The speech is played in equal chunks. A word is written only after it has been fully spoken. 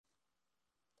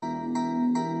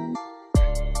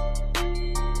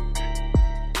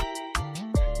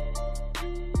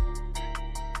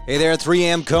Hey there,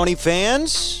 AM Coney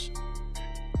fans.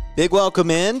 Big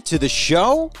welcome in to the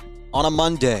show on a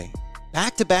Monday.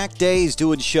 Back-to-back days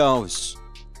doing shows.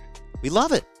 We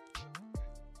love it.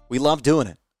 We love doing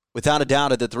it. Without a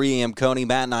doubt, at the 3 AM Coney,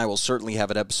 Matt and I will certainly have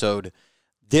an episode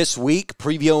this week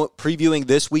previewing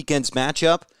this weekend's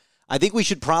matchup. I think we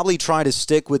should probably try to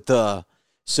stick with the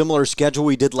similar schedule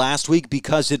we did last week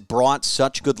because it brought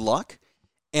such good luck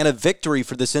and a victory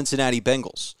for the Cincinnati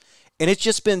Bengals. And it's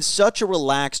just been such a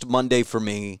relaxed Monday for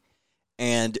me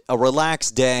and a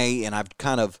relaxed day, and I've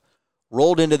kind of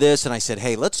rolled into this, and I said,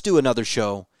 hey, let's do another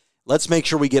show. Let's make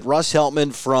sure we get Russ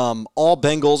Heltman from All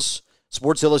Bengals,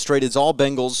 Sports Illustrated's All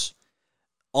Bengals,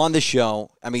 on the show.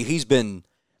 I mean, he's been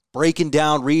breaking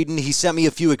down, reading. He sent me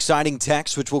a few exciting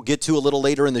texts, which we'll get to a little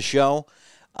later in the show.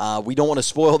 We don't want to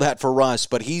spoil that for Russ,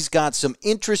 but he's got some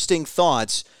interesting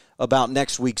thoughts about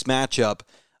next week's matchup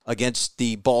against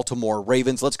the Baltimore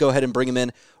Ravens. Let's go ahead and bring him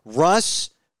in. Russ,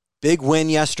 big win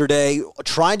yesterday.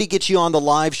 Tried to get you on the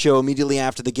live show immediately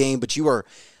after the game, but you were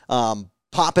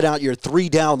popping out your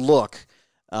 3-down look.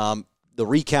 The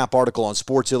recap article on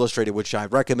Sports Illustrated, which I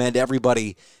recommend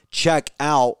everybody check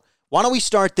out. Why don't we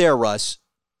start there, Russ?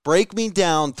 Break me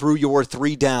down through your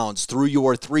 3 downs, through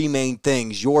your 3 main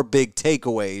things, your big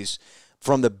takeaways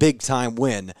from the big-time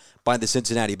win by the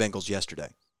Cincinnati Bengals yesterday.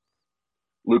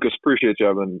 Lucas, appreciate you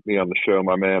having me on the show,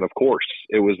 my man. Of course,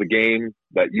 it was a game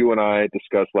that you and I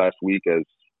discussed last week as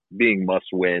being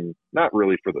must-win, not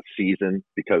really for the season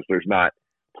because there's not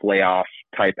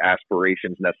playoff-type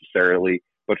aspirations necessarily,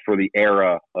 but for the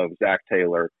era of Zach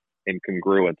Taylor in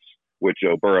congruence with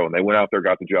Joe Burrow. And they went out there,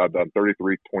 got the job done,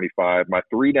 33-25. My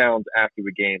 3 downs after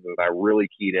the game that I really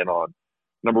keyed in on.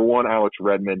 Number 1, Alex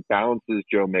Redmond balances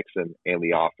Joe Mixon and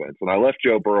the offense. And I left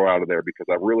Joe Burrow out of there because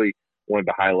I really wanted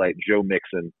to highlight Joe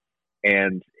Mixon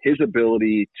and his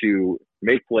ability to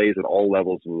make plays at all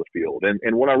levels of the field.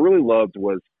 And what I really loved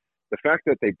was the fact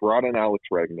that they brought in Alex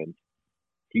Redmond.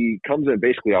 He comes in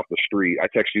basically off the street. I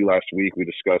texted you last week. We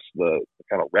discussed the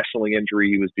kind of wrestling injury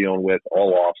he was dealing with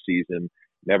all off season,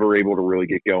 never able to really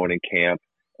get going in camp,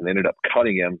 and they ended up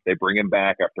cutting him. They bring him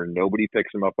back after nobody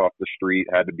picks him up off the street.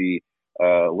 Had to be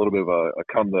a little bit of a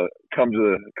come to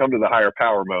the higher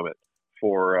power moment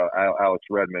for Alex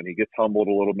Redmond. He gets humbled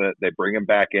a little bit. They bring him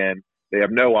back in. They have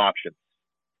no options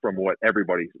from what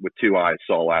everybody with 2 eyes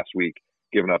saw last week,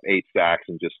 giving up 8 sacks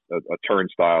and just a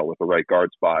turnstile with the right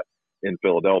guard spot in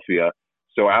Philadelphia.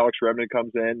 So Alex Redmond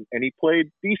comes in and he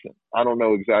played decent. I don't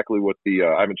know exactly what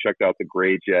I haven't checked out the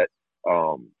grades yet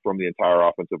from the entire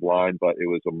offensive line, but it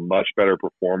was a much better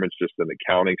performance just in the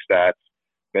counting stats.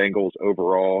 Bengals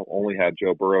overall only had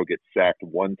Joe Burrow get sacked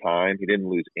 1 time. He didn't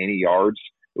lose any yards.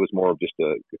 It was more of just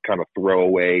a kind of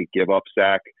throwaway give-up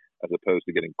sack as opposed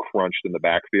to getting crunched in the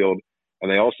backfield. And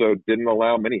they also didn't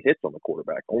allow many hits on the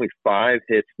quarterback. Only 5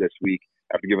 hits this week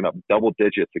after giving up double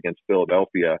digits against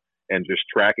Philadelphia and just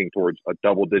tracking towards a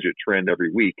double-digit trend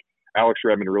every week. Alex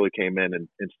Redmond really came in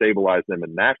and stabilized them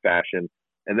in that fashion.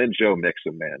 And then Joe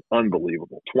Mixon, man,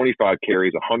 unbelievable. 25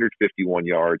 carries, 151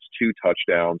 yards, 2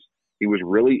 touchdowns. He was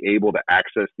really able to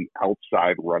access the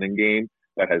outside running game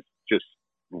that has just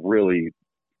really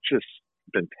just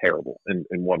been terrible in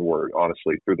one word,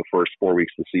 honestly, through the first 4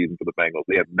 weeks of the season for the Bengals.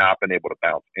 They have not been able to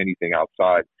bounce anything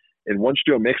outside. And once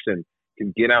Joe Mixon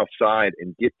can get outside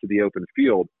and get to the open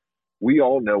field, we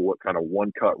all know what kind of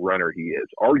one-cut runner he is,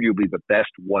 arguably the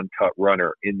best one-cut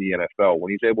runner in the NFL.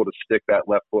 When he's able to stick that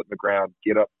left foot in the ground,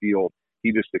 get upfield,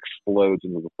 he just explodes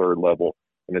into the third level,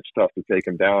 and it's tough to take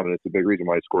him down, and it's a big reason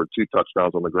why he scored 2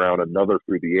 touchdowns on the ground, another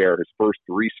through the air, his first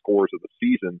 3 scores of the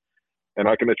season. And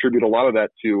I can attribute a lot of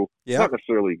that to not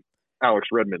necessarily Alex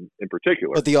Redmond in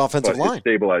particular, but the offensive line. His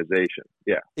stabilization.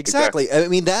 Yeah, exactly. I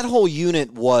mean, that whole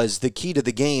unit was the key to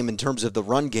the game in terms of the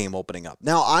run game opening up.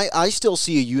 Now, I still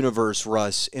see a universe,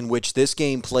 Russ, in which this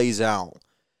game plays out.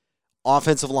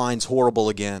 Offensive line's horrible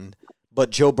again,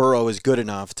 but Joe Burrow is good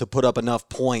enough to put up enough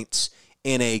points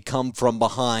in a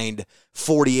come-from-behind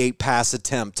 48 pass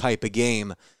attempt type of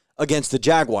game against the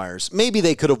Jaguars. Maybe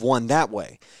they could have won that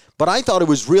way. But I thought it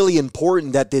was really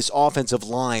important that this offensive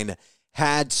line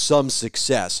had some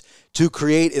success to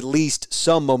create at least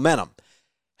some momentum.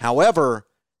 However,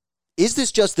 is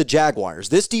this just the Jaguars?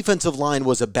 This defensive line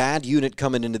was a bad unit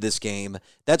coming into this game.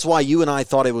 That's why you and I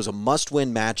thought it was a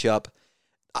must-win matchup.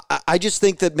 I just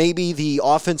think that maybe the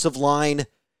offensive line,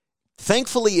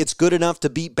 thankfully it's good enough to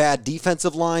beat bad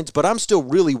defensive lines, but I'm still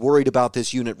really worried about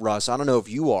this unit, Russ. I don't know if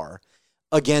you are,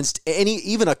 against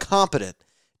even a competent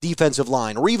defensive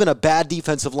line or even a bad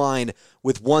defensive line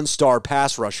with 1-star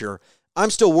pass rusher.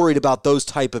 I'm still worried about those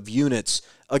type of units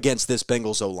against this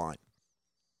Bengals O-line.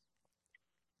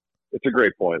 It's a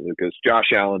great point, Lucas.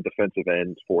 Josh Allen, defensive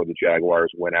end for the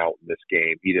Jaguars, went out in this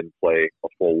game. He didn't play a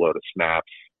full load of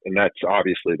snaps, and that's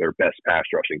obviously their best pass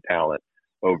rushing talent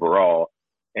overall.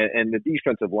 And the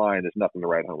defensive line is nothing to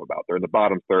write home about. They're in the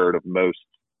bottom third of most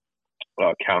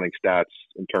counting stats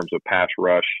in terms of pass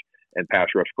rush and pass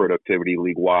rush productivity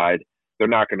league wide. They're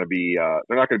not going to be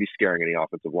scaring any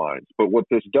offensive lines. But what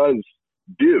this does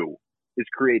do is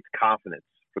creates confidence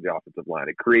for the offensive line.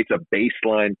 It creates a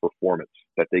baseline performance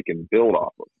that they can build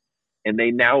off of. And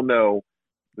they now know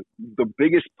the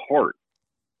biggest part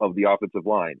of the offensive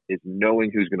line is knowing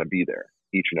who's going to be there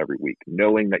each and every week,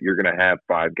 knowing that you're going to have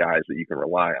 5 guys that you can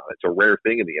rely on. It's a rare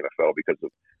thing in the NFL because of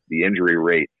the injury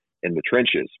rate in the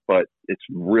trenches, but it's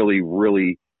really,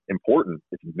 really important.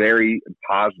 It's very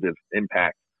positive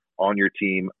impact on your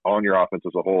team, on your offense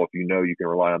as a whole, if you know you can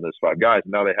rely on those 5 guys.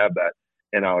 And now they have that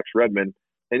in Alex Redmond.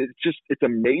 And it's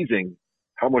amazing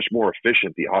how much more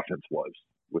efficient the offense was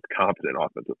with competent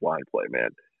offensive line play, man.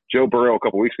 Joe Burrow a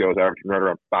couple weeks ago was averaging right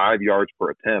around 5 yards per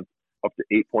attempt, up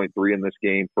to 8.3 in this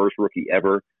game. First rookie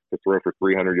ever to throw for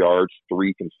 300 yards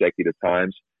 3 consecutive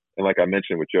times. And like I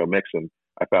mentioned with Joe Mixon,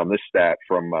 I found this stat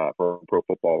from Pro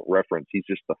Football Reference. He's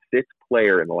just the 5th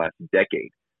player in the last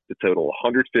decade to total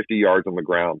 150 yards on the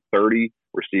ground, 30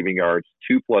 receiving yards,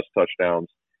 2+ touchdowns,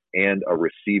 and a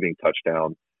receiving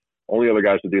touchdown. Only other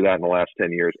guys to do that in the last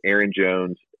 10 years, Aaron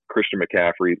Jones, Christian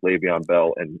McCaffrey, Le'Veon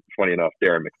Bell, and funny enough,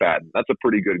 Darren McFadden. That's a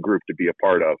pretty good group to be a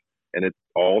part of. And it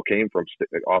all came from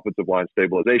offensive line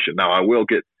stabilization. Now, I will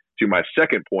get to my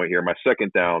second point here. My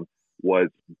second down was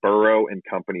Burrow and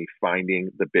company finding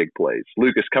the big plays.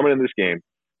 Lucas, coming in this game,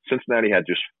 Cincinnati had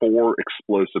just 4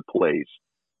 explosive plays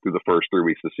through the first 3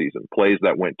 weeks of the season. Plays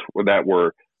that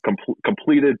were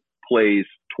completed plays,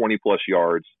 20+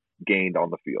 yards gained on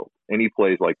the field. Any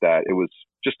plays like that, it was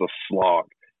just a slog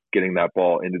getting that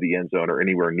ball into the end zone or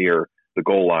anywhere near the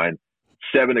goal line.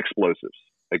 7 explosives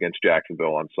against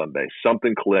Jacksonville on Sunday.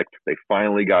 Something clicked. They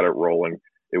finally got it rolling.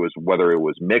 It was whether it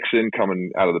was Mixon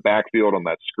coming out of the backfield on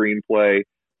that screen play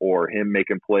or him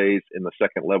making plays in the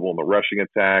second level in the rushing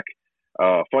attack.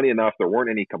 Funny enough, there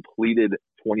weren't any completed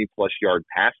 20+ yard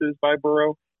passes by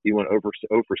Burrow. He went 0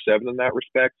 for 7 in that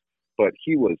respect, but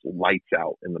he was lights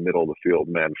out in the middle of the field,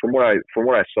 man. From what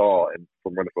I saw and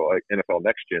from what NFL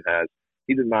Next Gen has,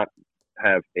 he did not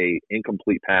have a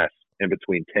incomplete pass in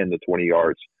between 10 to 20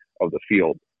 yards of the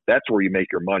field. That's where you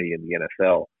make your money in the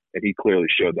NFL, and he clearly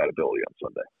showed that ability on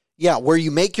Sunday. Yeah, where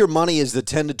you make your money is the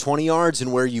 10 to 20 yards,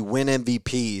 and where you win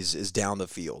MVPs is down the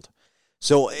field.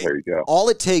 So there you go. All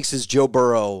it takes is Joe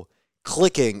Burrow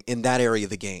clicking in that area of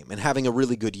the game and having a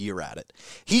really good year at it.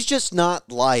 He's just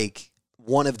not like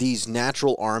one of these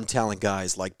natural arm talent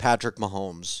guys like Patrick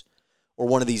Mahomes or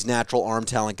one of these natural arm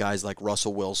talent guys like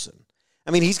Russell Wilson.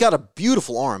 I mean, he's got a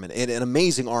beautiful arm and an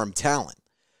amazing arm talent.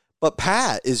 But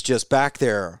Pat is just back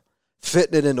there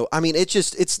fitting it into – I mean,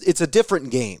 it's a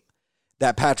different game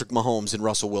that Patrick Mahomes and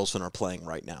Russell Wilson are playing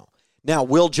right now. Now,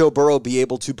 will Joe Burrow be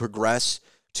able to progress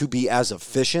to be as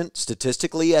efficient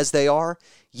statistically as they are?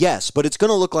 Yes, but it's going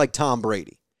to look like Tom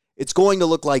Brady. It's going to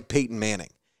look like Peyton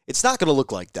Manning. It's not going to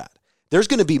look like that. There's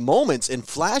going to be moments and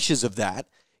flashes of that.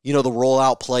 You know, the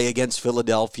rollout play against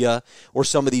Philadelphia or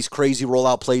some of these crazy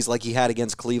rollout plays like he had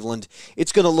against Cleveland.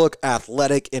 It's going to look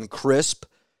athletic and crisp.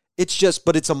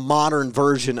 But it's a modern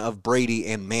version of Brady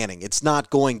and Manning. It's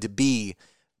not going to be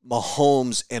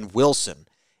Mahomes and Wilson.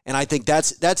 And I think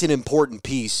that's an important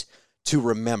piece to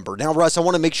remember. Now, Russ, I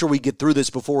want to make sure we get through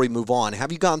this before we move on.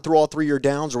 Have you gone through all 3 of your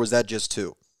downs, or was that just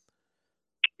 2?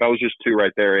 That was just 2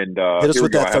 right there. And hit us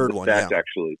with that third one. Stats, yeah.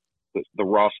 Actually, the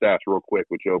raw stats real quick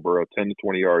with Joe Burrow: 10 to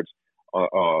 20 yards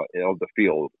of the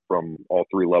field from all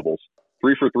 3 levels.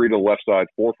 3 for 3 to the left side,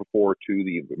 4 for 4 to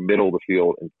the middle of the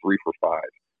field, and 3 for 5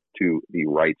 to the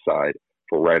right side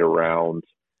for right around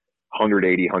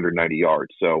 180, 190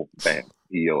 yards. So, bam,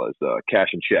 he was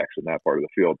cashing checks in that part of the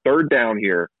field. Third down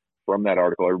here from that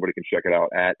article. Everybody can check it out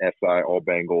at SI All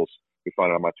Bengals. You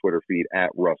find it on my Twitter feed at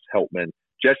Russ Heltman.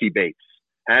 Jesse Bates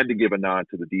had to give a nod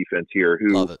to the defense here,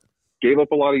 who gave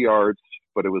up a lot of yards,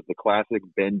 but it was the classic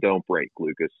bend, don't break,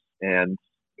 Lucas. And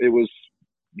it was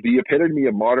the epitome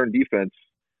of modern defense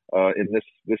in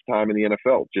this time in the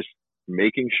NFL. Just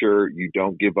making sure you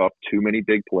don't give up too many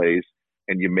big plays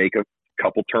and you make a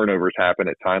couple turnovers happen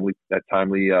at timely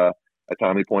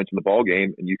points in the ball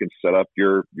game, and you can set up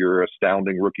your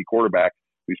astounding rookie quarterback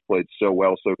who's played so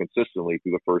well, so consistently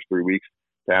through the first 3 weeks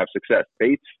to have success.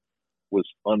 Bates was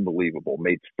unbelievable.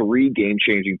 Made 3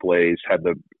 game-changing plays, had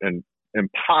an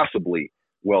impossibly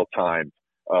well-timed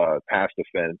pass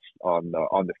defense on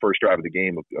the first drive of the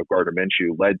game of Gardner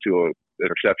Minshew, led to an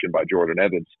interception by Jordan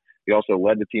Evans. He also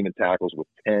led the team in tackles with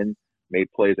 10 made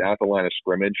plays at the line of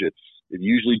scrimmage. You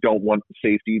usually don't want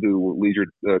safety to lead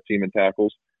your team in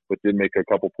tackles, but did make a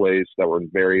couple plays that were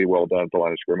very well done at the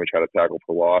line of scrimmage, had a tackle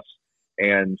for loss.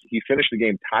 And he finished the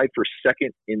game tied for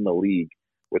second in the league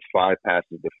with 5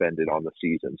 passes defended on the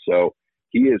season. So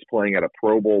he is playing at a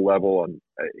Pro Bowl level, and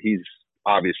he's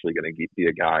obviously going to be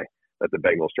a guy that the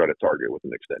Bengals try to target with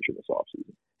an extension this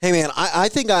offseason. Hey, man, I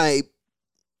think I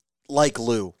like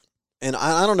Lou. And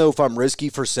I don't know if I'm risky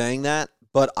for saying that,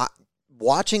 but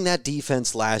watching that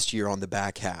defense last year on the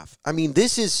back half, I mean,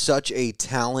 this is such a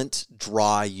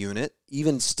talent-dry unit,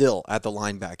 even still at the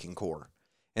linebacking core.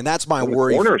 And that's my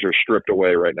worry. The corners are stripped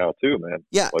away right now, too, man.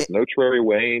 Yeah. Like, no Trey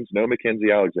Waynes, no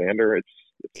Mackenzie Alexander. It's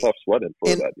tough sledding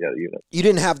for that unit. You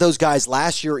didn't have those guys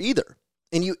last year either.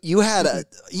 And you had a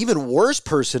even worse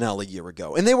personnel a year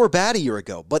ago. And they were bad a year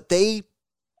ago. But they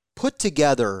put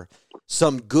together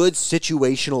some good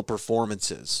situational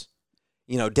performances,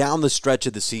 down the stretch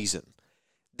of the season.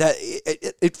 That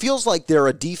it feels like they're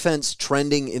a defense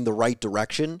trending in the right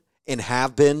direction and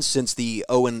have been since the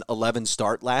 0-11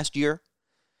 start last year.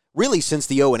 Really, since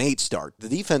the 0-8 start. The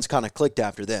defense kind of clicked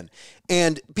after then.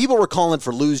 And people were calling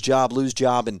for Lou's job,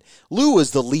 and Lou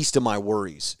was the least of my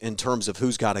worries in terms of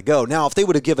who's got to go. Now, if they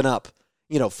would have given up,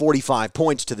 45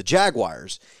 points to the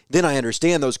Jaguars, then I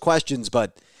understand those questions.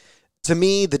 But to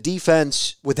me, the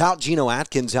defense, without Geno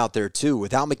Atkins out there too,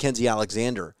 without Mackenzie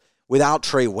Alexander, without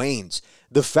Trey Waynes,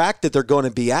 the fact that they're going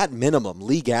to be at minimum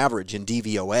league average in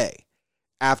DVOA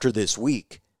after this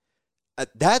week,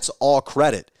 that's all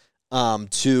credit.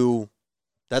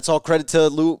 That's all credit to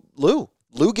Lou.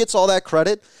 Lou gets all that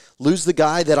credit. Lou's the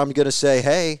guy that I'm going to say,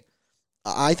 hey,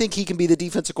 I think he can be the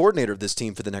defensive coordinator of this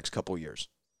team for the next couple of years.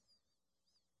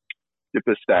 Get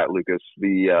this stat, Lucas.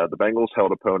 The Bengals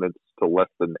held opponents to less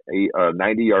than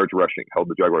 90 yards rushing, held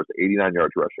the Jaguars to 89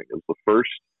 yards rushing. It was the first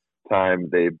time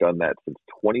they've done that since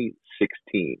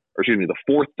 2016. Or excuse me, the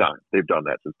fourth time they've done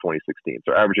that since 2016.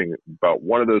 So averaging about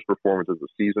one of those performances a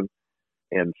season.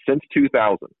 And since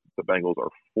 2000, the Bengals are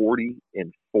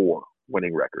 40-4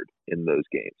 winning record in those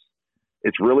games.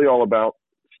 It's really all about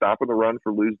stopping the run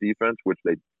for Lou's defense, which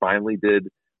they finally did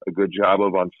a good job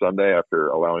of on Sunday after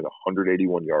allowing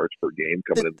 181 yards per game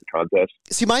coming into the contest.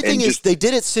 See, my thing is they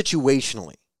did it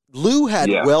situationally. Lou had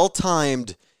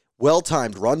well-timed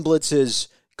run blitzes,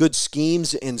 good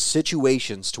schemes and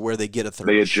situations to where they get a third.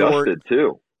 They adjusted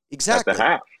too. Exactly. At the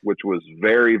half, which was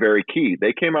very, very key.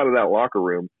 They came out of that locker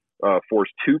room,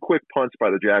 forced 2 quick punts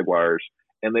by the Jaguars,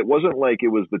 and it wasn't like it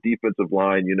was the defensive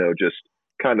line, just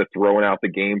kind of throwing out the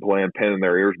game plan, pinning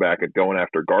their ears back and going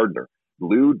after Gardner.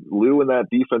 Lou and that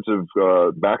defensive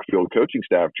backfield coaching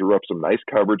staff drew up some nice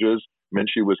coverages.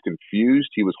 Minshew was confused.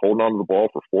 He was holding on to the ball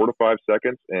for 4 to 5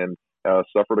 seconds and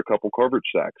suffered a couple coverage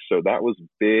sacks. So that was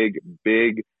big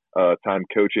time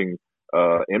coaching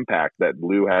impact that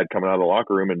Lou had coming out of the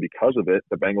locker room. And because of it,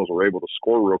 the Bengals were able to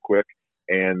score real quick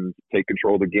and take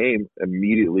control of the game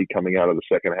immediately coming out of the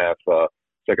second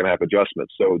half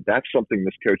adjustments. So that's something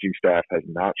this coaching staff has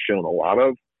not shown a lot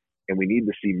of, and we need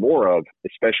to see more of,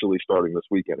 especially starting this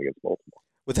weekend against Baltimore.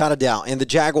 Without a doubt. And the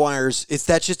Jaguars,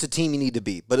 that's just a team you need to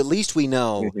beat. But at least we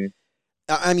know. Mm-hmm.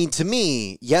 I mean, to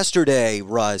me, yesterday,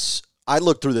 Russ, I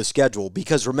looked through the schedule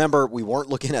because, remember, we weren't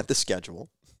looking at the schedule.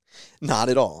 Not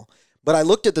at all. But I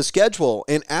looked at the schedule,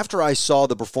 and after I saw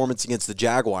the performance against the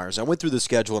Jaguars, I went through the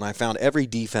schedule and I found every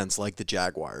defense like the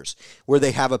Jaguars, where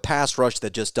they have a pass rush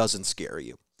that just doesn't scare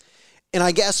you. And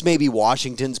I guess maybe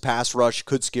Washington's pass rush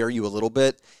could scare you a little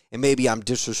bit, and maybe I'm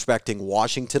disrespecting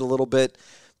Washington a little bit,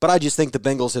 but I just think the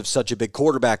Bengals have such a big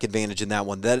quarterback advantage in that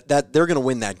one that they're going to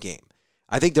win that game.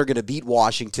 I think they're going to beat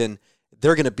Washington.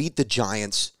 They're going to beat the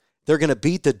Giants. They're going to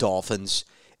beat the Dolphins.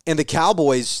 And the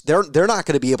Cowboys, they're not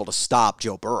going to be able to stop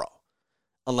Joe Burrow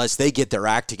unless they get their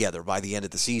act together by the end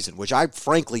of the season, which I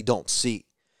frankly don't see.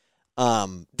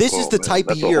 This is the type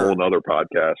of year. That's a whole other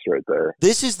podcast right there.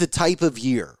 This is the type of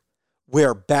year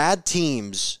where bad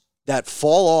teams that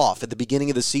fall off at the beginning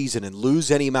of the season and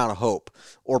lose any amount of hope,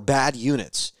 or bad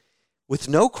units, with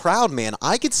no crowd, man,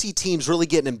 I could see teams really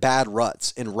getting in bad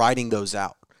ruts and riding those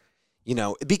out.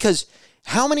 Because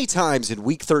how many times in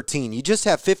week 13 you just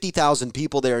have 50,000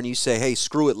 people there and you say, hey,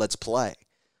 screw it, let's play.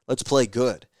 Let's play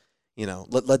good.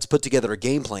 Let's put together a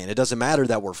game plan. It doesn't matter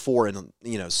that we're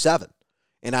 4-7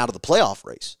 and out of the playoff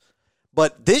race.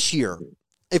 But this year,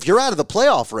 if you're out of the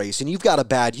playoff race and you've got a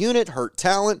bad unit, hurt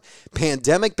talent,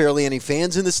 pandemic, barely any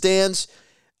fans in the stands,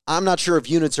 I'm not sure if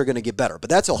units are going to get better. But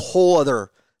that's a whole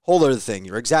other thing.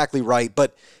 You're exactly right.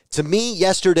 But to me,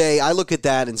 yesterday, I look at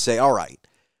that and say, all right,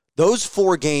 those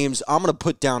 4 games I'm going to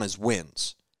put down as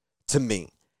wins to me.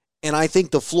 And I think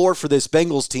the floor for this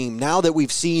Bengals team, now that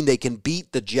we've seen they can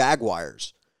beat the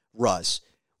Jaguars Russ.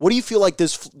 What do you feel like the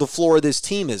floor of this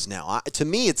team is now? To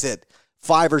me, it's at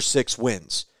 5 or 6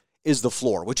 wins is the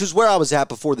floor, which is where I was at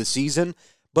before the season.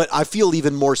 But I feel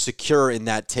even more secure in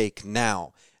that take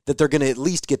now that they're going to at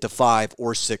least get to 5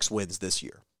 or 6 wins this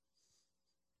year.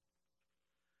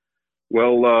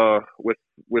 Well,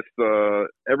 with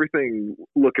everything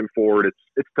looking forward,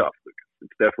 it's tough.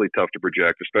 It's definitely tough to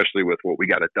project, especially with what we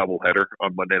got a doubleheader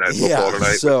on Monday Night Football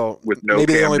tonight. So with no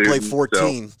maybe Cam they only Newton, play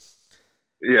 14. So,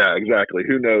 yeah, exactly.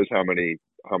 Who knows how many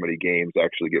games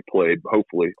actually get played?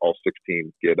 Hopefully, all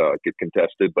 16 get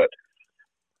contested. But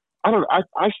I don't.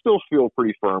 I still feel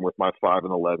pretty firm with my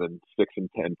 5-11,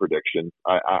 6-10 prediction.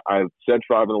 I said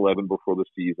 5-11 before the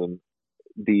season.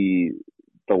 The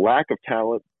lack of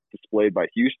talent displayed by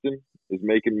Houston is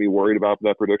making me worried about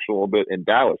that prediction a little bit, and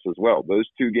Dallas as well. Those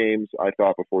 2 games I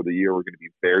thought before the year were going to be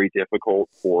very difficult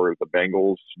for the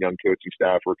Bengals, young coaching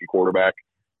staff, rookie quarterback,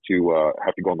 to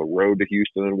have to go on the road to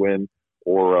Houston and win,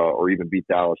 or even beat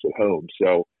Dallas at home.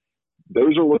 So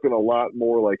those are looking a lot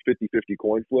more like 50-50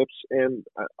 coin flips, and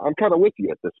I'm kind of with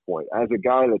you at this point. As a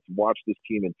guy that's watched this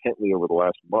team intently over the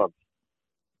last month,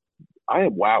 I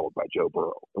am wowed by Joe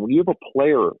Burrow. And when you have a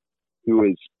player who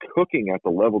is cooking at the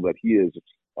level that he is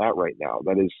at right now,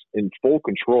 that is in full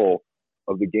control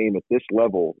of the game at this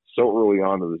level so early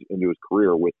on into his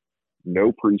career, with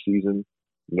no preseason,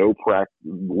 no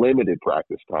limited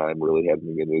practice time really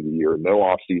heading into the year, no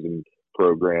off-season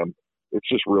program. It's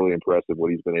just really impressive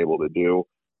what he's been able to do.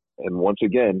 And once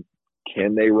again,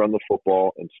 can they run the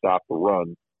football and stop the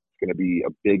run? It's going to be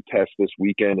a big test this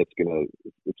weekend.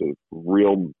 It's a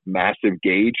real massive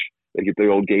gauge. They get the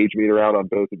old gauge meter out on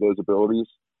both of those abilities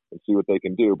and see what they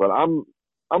can do. But I'm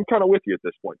kind of with you at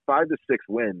this point. 5 to 6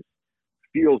 wins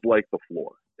feels like the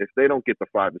floor. If they don't get the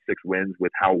 5 to 6 wins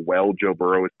with how well Joe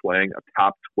Burrow is playing, a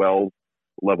top 12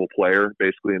 level player,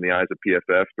 basically in the eyes of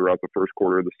PFF throughout the first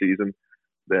quarter of the season,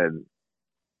 then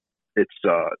it's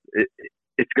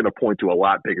going to point to a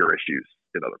lot bigger issues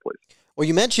in other places. Well,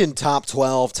 you mentioned top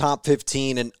 12, top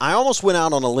 15, and I almost went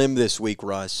out on a limb this week,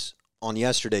 Russ, on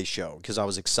yesterday's show because I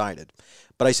was excited.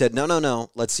 But I said, no,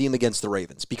 let's see him against the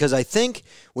Ravens. Because I think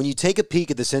when you take a peek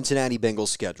at the Cincinnati Bengals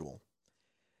schedule,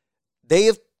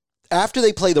 after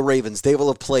they play the Ravens, they will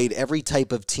have played every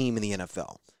type of team in the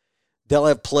NFL. They'll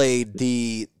have played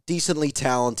the decently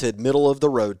talented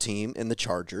middle-of-the-road team in the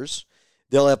Chargers.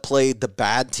 They'll have played the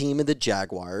bad team in the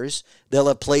Jaguars. They'll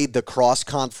have played the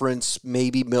cross-conference,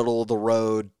 maybe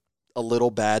middle-of-the-road, a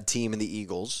little bad team in the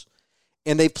Eagles.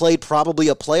 And they've played probably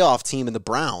a playoff team in the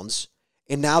Browns.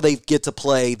 And now they get to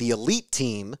play the elite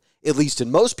team, at least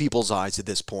in most people's eyes at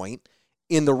this point,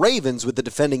 in the Ravens with the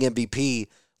defending MVP,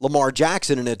 Lamar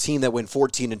Jackson, and a team that went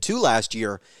 14-2 last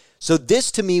year. So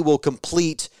this, to me, will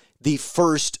complete the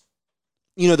first,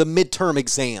 the midterm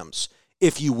exams,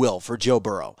 if you will, for Joe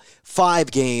Burrow.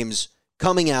 5 games,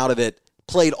 coming out of it,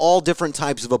 played all different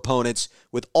types of opponents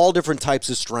with all different types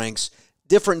of strengths,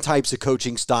 different types of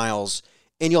coaching styles,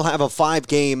 and you'll have a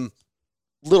 5-game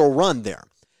little run there.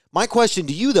 My question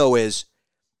to you, though, is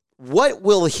what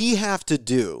will he have to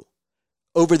do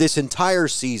over this entire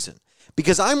season?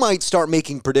 Because I might start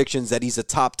making predictions that he's a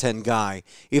top 10 guy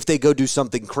if they go do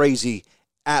something crazy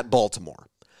at Baltimore.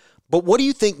 But what do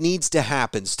you think needs to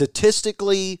happen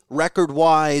statistically,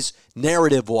 record-wise,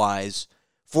 narrative-wise,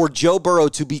 for Joe Burrow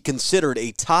to be considered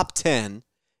a top 10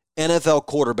 NFL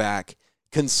quarterback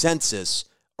consensus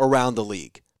around the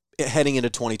league heading into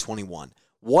 2021?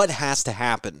 What has to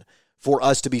happen for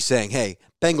us to be saying, hey,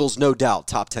 Bengals, no doubt,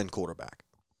 top 10 quarterback?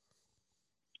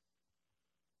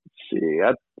 Let's see.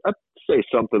 I'd say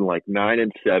something like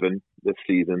 9-7 this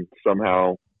season.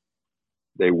 Somehow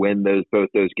they win both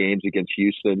those games against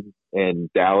Houston and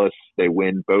Dallas. They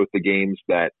win both the games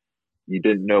that you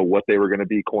didn't know what they were going to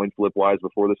be coin flip wise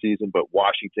before the season, but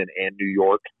Washington and New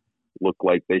York look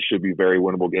like they should be very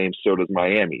winnable games. So does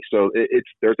Miami. So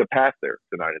there's a path there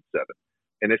to 9-7.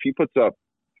 And if he puts up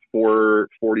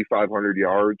 4,500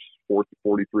 yards,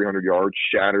 4,300 yards,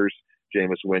 shatters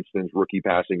Jameis Winston's rookie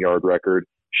passing yard record,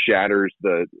 shatters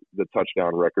the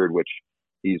touchdown record, which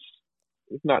he's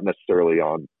not necessarily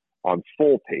on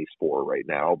full pace for right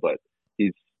now, but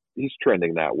he's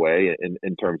trending that way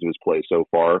in terms of his play so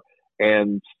far.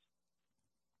 And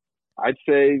I'd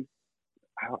say,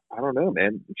 I don't know,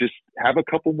 man, just have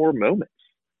a couple more moments.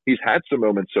 He's had some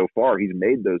moments so far. He's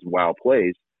made those wow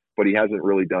plays, but he hasn't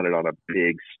really done it on a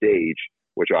big stage,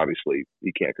 which obviously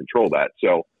he can't control that.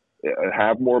 So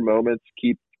have more moments,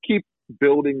 keep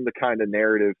building the kind of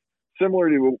narrative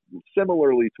similarly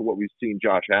to what we've seen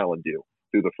Josh Allen do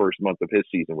through the first month of his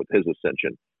season with his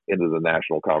ascension into the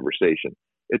national conversation.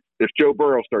 If Joe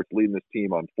Burrow starts leading this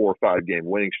team on 4 or 5 game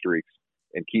winning streaks,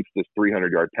 and keeps this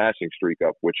 300-yard passing streak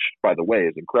up, which, by the way,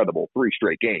 is incredible, 3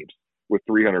 straight games with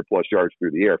 300-plus yards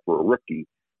through the air for a rookie,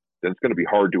 then it's going to be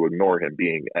hard to ignore him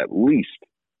being at least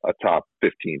a top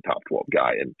 15, top 12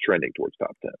 guy and trending towards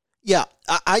top 10. Yeah,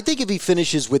 I think if he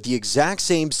finishes with the exact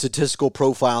same statistical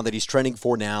profile that he's trending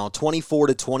for now, 24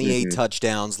 to 28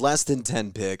 touchdowns, less than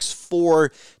 10 picks,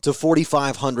 4 to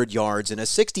 4,500 yards, and a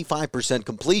 65%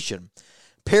 completion,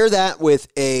 pair that with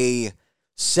a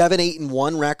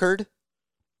 7-8-1 record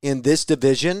in this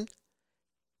division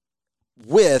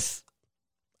with,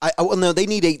 they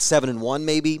need 8-7-1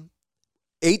 maybe.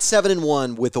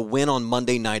 8-7-1 with a win on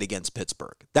Monday night against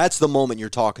Pittsburgh. That's the moment you're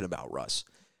talking about, Russ.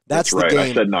 That's right. The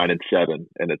game. I said 9-7,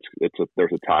 and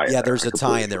there's a tie. Yeah, there's a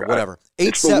tie in there. Whatever.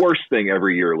 It's the worst thing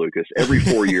every year, Lucas. Every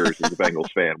 4 years, as a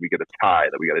Bengals fan, we get a tie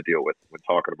that we got to deal with when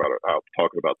talking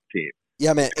about the team.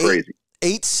 Yeah, man. It's crazy.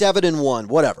 8-7-1.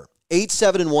 Whatever.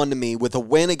 8-7-1 to me with a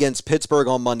win against Pittsburgh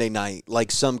on Monday night,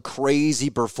 like some crazy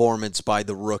performance by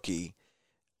the rookie.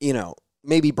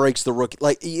 Maybe breaks the rookie,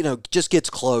 just gets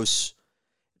close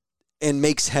and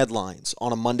makes headlines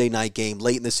on a Monday night game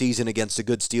late in the season against a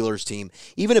good Steelers team.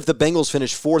 Even if the Bengals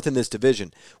finish 4th in this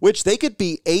division, which they could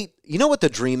be 8. You know what the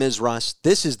dream is, Russ?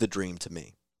 This is the dream to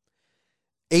me.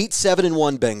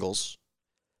 8-7-1 Bengals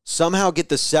somehow get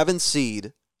the 7th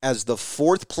seed as the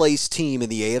 4th place team in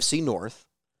the AFC North.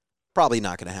 Probably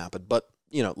not going to happen, but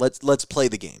let's play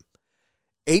the game.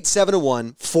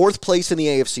 8-7-1, 4th place in the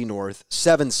AFC North,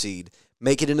 7th seed,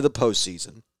 make it into the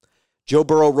postseason. Joe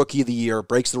Burrow, Rookie of the Year,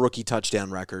 breaks the rookie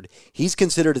touchdown record. He's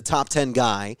considered a top 10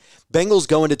 guy. Bengals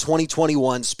go into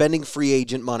 2021 spending free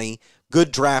agent money.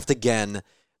 Good draft again.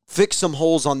 Fix some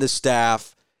holes on this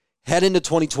staff. Head into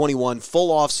 2021, full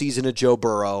offseason of Joe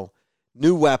Burrow.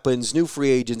 New weapons, new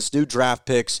free agents, new draft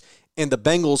picks. And the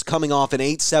Bengals, coming off an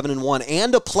 8-7-1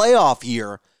 and a playoff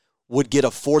year, would get a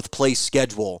 4th place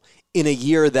schedule in a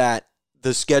year that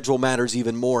the schedule matters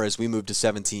even more as we move to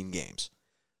 17 games.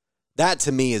 That,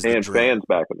 to me, is the dream. And fans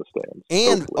back in the stands.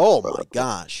 And, oh, my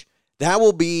gosh. That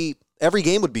will be – every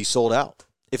game would be sold out.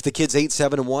 If the kid's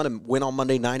 8-7-1 and win on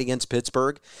Monday night against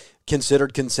Pittsburgh,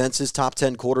 considered consensus top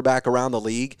 10 quarterback around the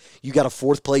league, you got a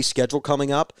 4th-place schedule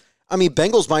coming up. I mean,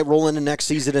 Bengals might roll into next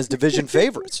season as division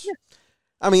favorites.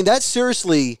 I mean, that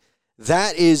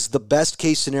is the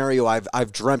best-case scenario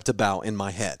I've dreamt about in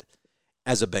my head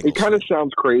as a Bengals It kind of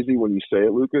sounds crazy when you say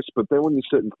it, Lucas, but then when you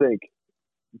sit and think,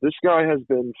 this guy has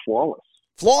been flawless.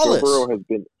 Flawless. Joe Burrow has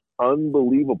been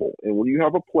unbelievable. And when you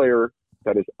have a player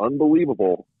that is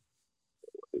unbelievable,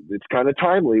 it's kind of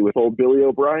timely with old Billy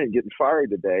O'Brien getting fired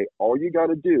today. All you got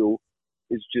to do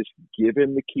is just give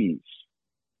him the keys.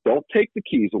 Don't take the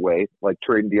keys away, like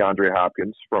trading DeAndre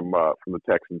Hopkins from the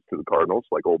Texans to the Cardinals,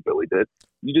 like old Billy did.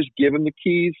 You just give him the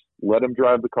keys, let him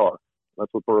drive the car.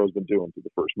 That's what Burrow's been doing through the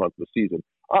first month of the season.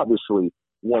 Obviously,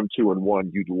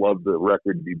 1-2-1, you'd love the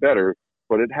record to be better,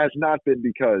 but it has not been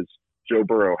because Joe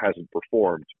Burrow hasn't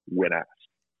performed when asked.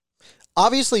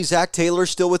 Obviously, Zach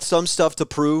Taylor's still with some stuff to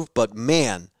prove, but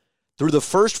man, through the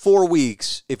first 4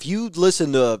 weeks, if you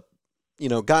listen to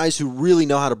guys who really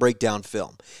know how to break down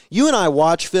film, you and I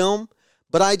watch film,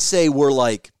 but I'd say we're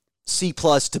like C+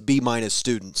 to B-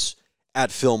 students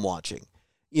at film watching.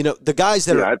 The guys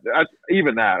that are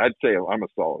even that, I'd say I'm a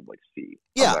solid C.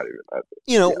 Yeah,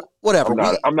 whatever.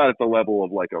 I'm not at the level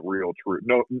of like a real true.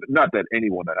 No, not that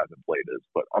anyone that hasn't played is,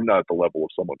 but I'm not at the level of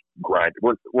someone grinding.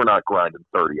 We're not grinding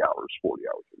 30 hours, 40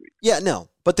 hours a week. Yeah, no.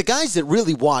 But the guys that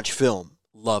really watch film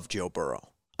love Joe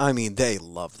Burrow. I mean, they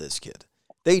love this kid.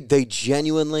 They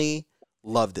genuinely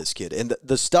love this kid, and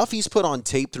the stuff he's put on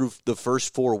tape through the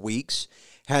first 4 weeks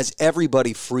has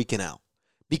everybody freaking out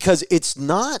because it's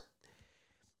not.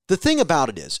 The thing about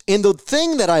it is, and the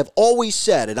thing that I've always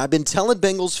said, and I've been telling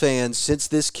Bengals fans since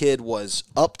this kid was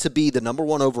up to be the number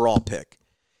 1 overall pick,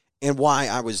 and why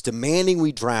I was demanding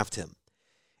we draft him,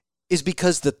 is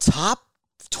because the top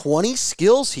 20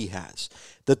 skills he has,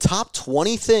 the top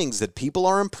 20 things that people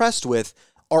are impressed with,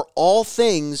 are all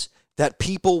things that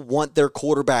people want their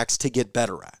quarterbacks to get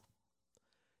better at.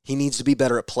 He needs to be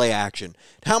better at play action.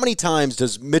 How many times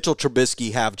does Mitchell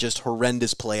Trubisky have just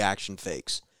horrendous play action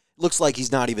fakes? Looks like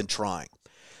he's not even trying.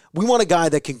 We want a guy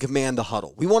that can command the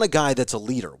huddle. We want a guy that's a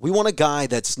leader. We want a guy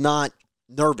that's not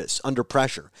nervous under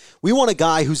pressure. We want a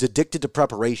guy who's addicted to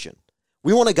preparation.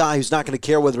 We want a guy who's not going to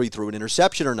care whether he threw an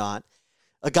interception or not.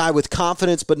 A guy with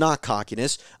confidence but not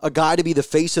cockiness. A guy to be the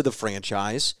face of the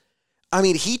franchise. I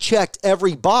mean, he checked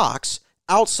every box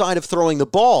outside of throwing the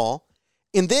ball,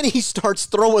 and then he starts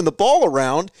throwing the ball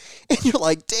around, and you're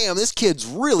like, damn, this kid's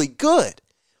really good.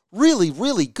 Really,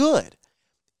 really good.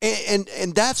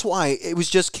 And that's why it was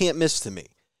just can't miss to me.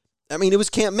 I mean, it was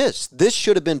can't miss. This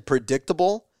should have been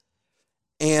predictable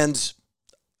And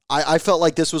I felt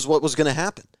like this was what was going to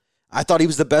happen. I thought he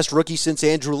was the best rookie since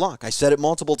Andrew Luck. I said it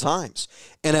multiple times.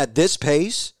 And at this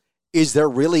pace, is there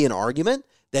really an argument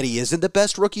that he isn't the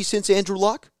best rookie since Andrew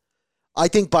Luck? I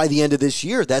think by the end of this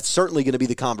year, that's certainly going to be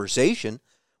the conversation.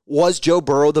 Was Joe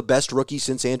Burrow the best rookie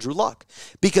since Andrew Luck?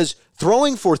 Because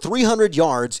throwing for 300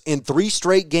 yards in 3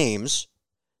 straight games,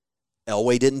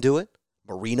 Elway didn't do it.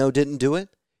 Marino didn't do it.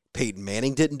 Peyton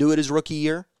Manning didn't do it his rookie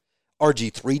year.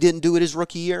 RG3 didn't do it his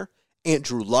rookie year.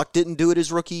 Andrew Luck didn't do it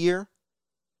his rookie year.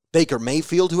 Baker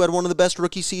Mayfield, who had one of the best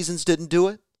rookie seasons, didn't do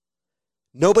it.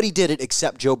 Nobody did it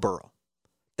except Joe Burrow.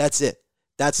 That's it.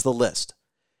 That's the list.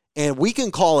 And we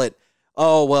can call it,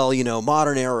 oh, well,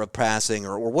 modern era of passing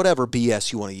or whatever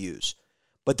BS you want to use.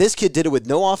 But this kid did it with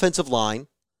no offensive line,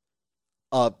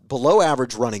 below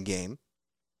average running game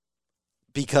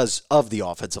because of the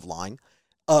offensive line,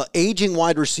 aging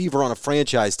wide receiver on a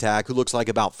franchise tag who looks like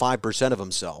about 5% of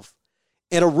himself,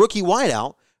 and a rookie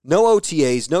wideout, no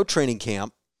OTAs, no training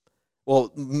camp,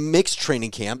 well, mixed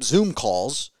training camp, Zoom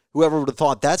calls, whoever would have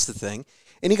thought that's the thing,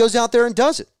 and he goes out there and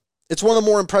does it. It's one of the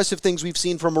more impressive things we've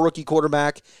seen from a rookie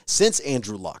quarterback since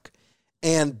Andrew Luck.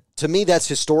 And to me, that's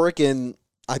historic, and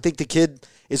I think the kid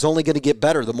is only going to get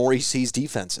better the more he sees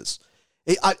defenses.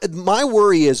 My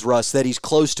worry is, Russ, that he's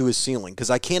close to his ceiling because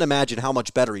I can't imagine how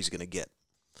much better he's going to get.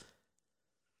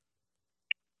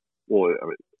 Well,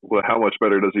 how much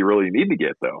better does he really need to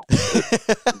get, though?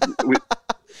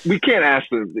 we can't ask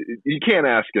him. You can't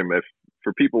ask him if,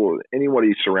 for people,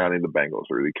 anybody surrounding the Bengals,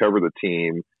 or you cover the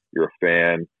team, you're a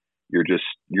fan, you're just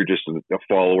a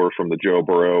follower from the Joe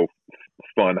Burrow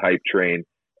fun hype train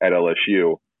at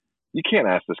LSU. You can't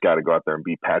ask this guy to go out there and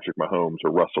beat Patrick Mahomes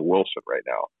or Russell Wilson right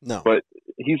now. No. But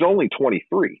he's only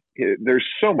 23. There's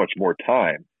so much more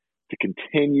time to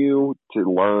continue to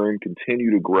learn,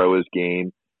 continue to grow his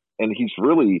game. And he's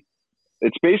really,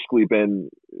 it's basically been,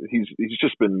 he's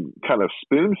just been kind of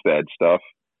spoon-fed stuff,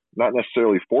 not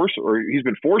necessarily he's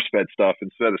been force-fed stuff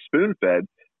instead of spoon-fed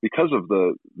because of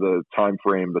the time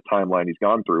frame, the timeline he's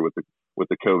gone through with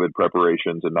the COVID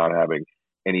preparations and not having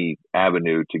any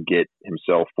avenue to get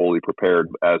himself fully prepared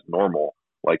as normal,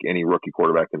 like any rookie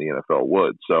quarterback in the NFL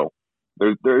would. So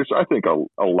there's I think,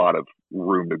 a lot of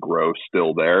room to grow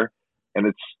still there.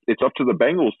 And it's up to the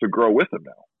Bengals to grow with him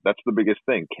now. That's the biggest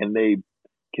thing. Can they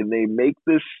make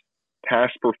this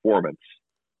past performance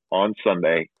on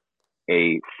Sunday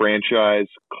a franchise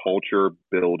culture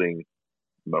building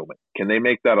moment? Can they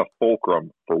make that a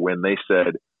fulcrum for when they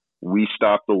said, we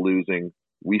stopped the losing,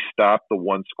 we stopped the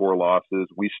 1-score losses,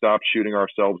 we stopped shooting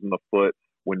ourselves in the foot?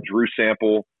 When Drew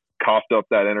Sample coughed up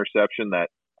that interception that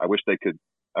I wish they could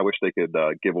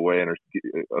give away and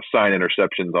assign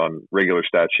interceptions on regular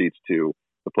stat sheets to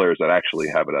the players that actually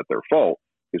have it at their fault,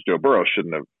 because Joe Burrow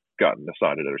shouldn't have gotten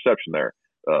assigned an interception there.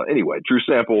 Anyway, Drew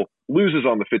Sample loses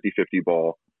on the 50-50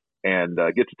 ball and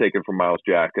gets to take it from Miles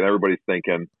Jack, and everybody's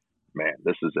thinking, man,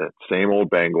 this is it. Same old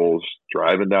Bengals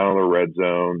driving down the red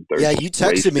zone. You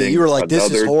texted me. You were like,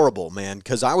 this is horrible, man,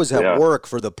 because I was at work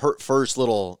for the first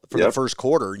the first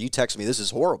quarter, and you texted me, this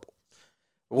is horrible.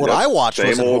 What I watched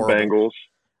was horrible. Bengals.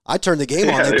 I turned the game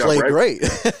on. They played great.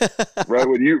 right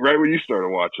when you started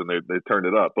watching, they turned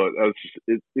it up. But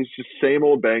it's just same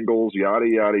old Bengals, yada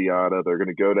yada yada. They're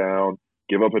going to go down,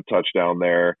 give up a touchdown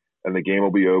there, and the game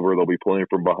will be over. They'll be playing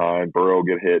from behind. Burrow will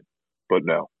get hit, but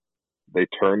no, they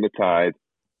turned the tide.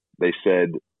 They said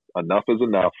enough is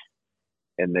enough,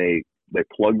 and they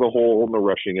plugged the hole in the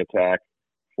rushing attack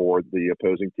for the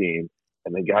opposing team,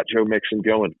 and they got Joe Mixon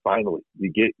going. Finally,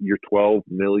 you get your $12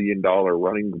 million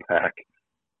running back.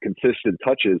 Consistent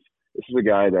touches. This is a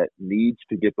guy that needs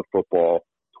to get the football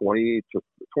 20 to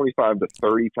 25 to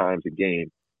 30 times a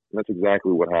game. And that's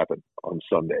exactly what happened on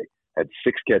Sunday. Had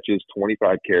 6 catches,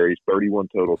 25 carries, 31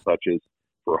 total touches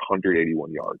for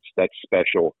 181 yards. That's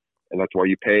special. And that's why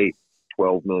you pay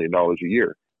 $12 million a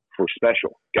year for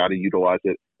special. Got to utilize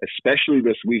it, especially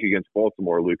this week against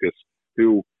Baltimore, Lucas,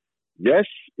 who, yes,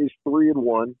 is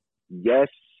 3-1. Yes,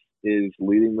 is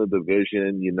leading the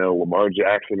division, Lamar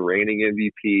Jackson reigning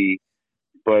MVP,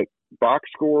 but box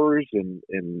scores and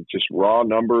just raw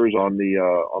numbers on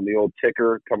the old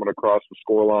ticker coming across the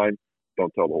scoreline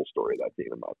don't tell the whole story of that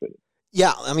team, in my opinion.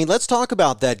 Yeah, I mean, let's talk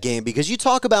about that game, because you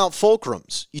talk about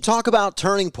fulcrums, you talk about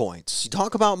turning points, you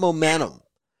talk about momentum.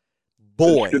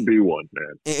 Boy, this could be one,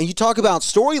 man. And you talk about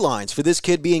storylines for this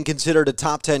kid being considered a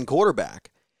top 10 quarterback.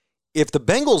 If the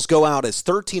Bengals go out as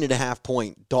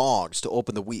 13.5-point dogs to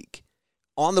open the week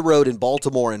on the road in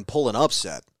Baltimore and pull an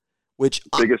upset, which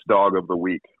biggest dog of the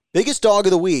week,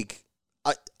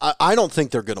 I don't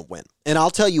think they're going to win. And I'll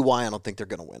tell you why I don't think they're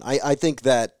going to win. I think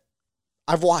that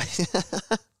I've watched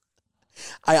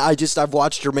I've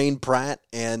watched Jermaine Pratt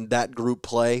and that group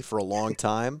play for a long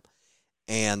time.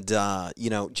 And,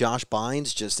 Josh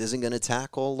Bynes just isn't going to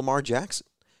tackle Lamar Jackson.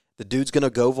 The dude's going to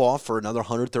go off for another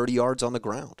 130 yards on the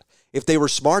ground. If they were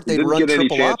smart, they'd run triple option. Didn't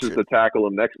get any chances to tackle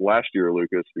him last year,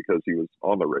 Lucas, because he was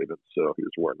on the Ravens, so he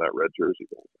was wearing that red jersey.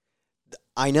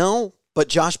 I know, but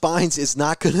Josh Bynes is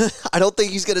not going to – I don't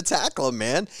think he's going to tackle him,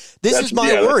 man. That's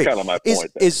my worry. That's kind of my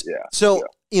point.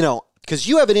 Because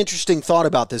you have an interesting thought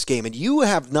about this game, and you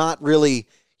have not really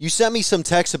 – you sent me some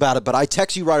text about it, but I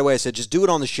text you right away. I said, just do it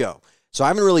on the show. So I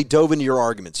haven't really dove into your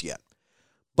arguments yet.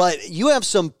 But you have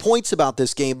some points about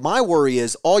this game. My worry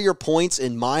is all your points,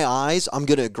 in my eyes, I'm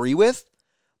going to agree with,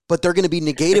 but they're going to be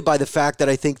negated by the fact that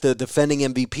I think the defending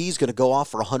MVP is going to go off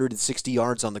for 160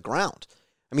 yards on the ground.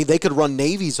 I mean, they could run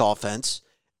Navy's offense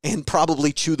and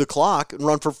probably chew the clock and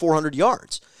run for 400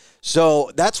 yards. So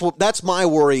that's my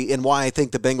worry and why I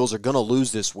think the Bengals are going to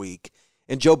lose this week.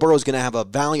 And Joe Burrow is going to have a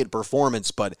valiant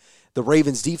performance, but the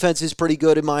Ravens' defense is pretty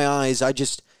good in my eyes. I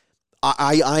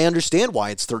understand why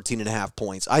it's 13.5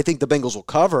 points. I think the Bengals will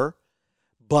cover,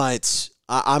 but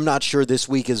I'm not sure this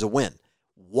week is a win.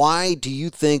 Why do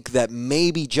you think that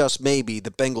maybe, just maybe,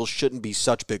 the Bengals shouldn't be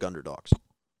such big underdogs?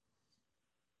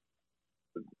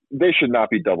 They should not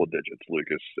be double digits,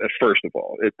 Lucas. First of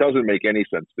all, it doesn't make any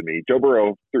sense to me. Joe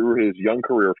Burrow, through his young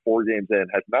career, 4 games in,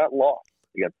 has not lost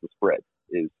against the spread.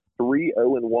 Is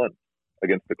 3-0-1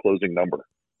 against the closing number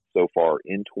so far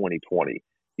in 2020.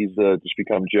 He's just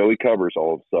become Joey Covers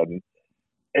all of a sudden.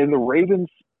 And the Ravens,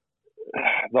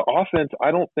 the offense,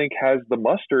 I don't think has the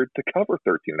mustard to cover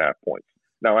 13.5 points.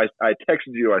 Now, I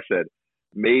texted you. I said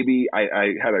maybe I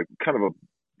had a kind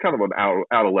of an out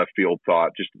of left field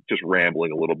thought, just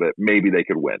rambling a little bit. Maybe they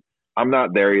could win. I'm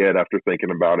not there yet after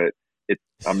thinking about it.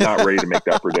 I'm not ready to make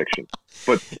that prediction.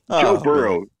 But Joe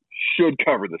Burrow should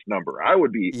cover this number. I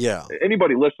would be. Yeah.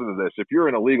 Anybody listening to this, if you're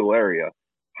in a legal area,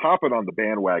 hopping on the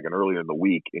bandwagon earlier in the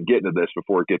week and getting to this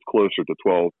before it gets closer to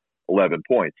 12, 11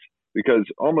 points, because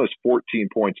almost 14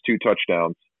 points, 2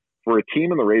 touchdowns for a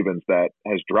team in the Ravens that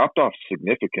has dropped off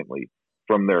significantly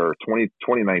from their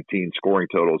 2019 scoring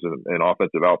totals and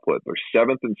offensive output. They're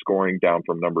 7th in scoring, down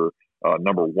from number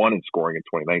 1 in scoring in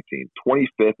 2019,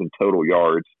 25th in total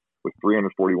yards with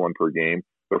 341 per game.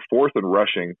 They're 4th in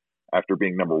rushing after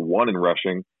being number 1 in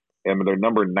rushing. And they're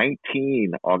number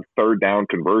 19 on third down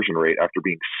conversion rate after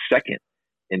being 2nd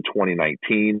in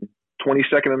 2019,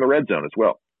 22nd in the red zone as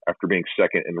well after being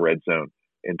 2nd in the red zone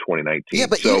in 2019. Yeah,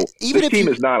 but so even this team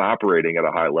is not operating at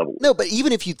a high level. No, but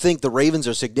even if you think the Ravens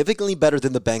are significantly better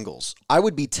than the Bengals, I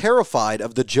would be terrified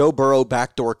of the Joe Burrow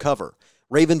backdoor cover.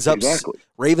 Ravens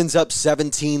up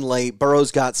 17 late.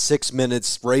 Burrow's got 6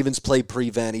 minutes. Ravens play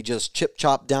prevent. He just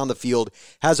chop down the field,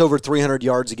 has over 300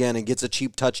 yards again, and gets a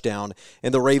cheap touchdown,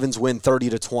 and the Ravens win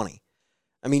 30-20.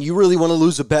 I mean, you really want to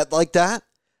lose a bet like that?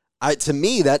 To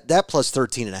me, that plus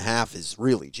 13.5 is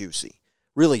really juicy.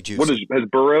 Really juicy. Has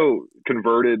Burrow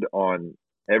converted on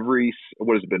every –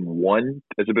 what has it been, one?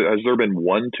 Has there been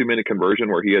one 2-minute conversion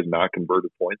where he has not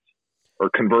converted points? Or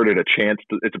converted a chance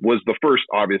it was the first,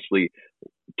 obviously,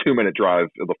 2-minute drive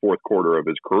of the fourth quarter of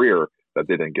his career that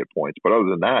they didn't get points. But other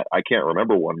than that, I can't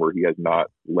remember one where he has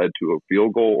not led to a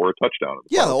field goal or a touchdown.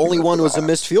 Yeah, the only one was a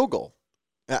missed field goal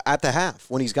at the half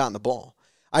when he's gotten the ball.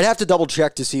 I'd have to double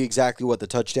check to see exactly what the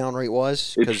touchdown rate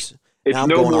was. It's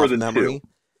no more than memory. 2.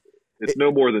 It's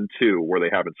no more than 2 where they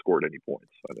haven't scored any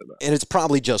points. I know that. And it's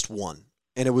probably just 1.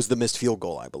 And it was the missed field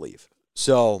goal, I believe.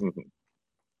 So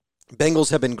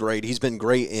Bengals have been great. He's been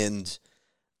great in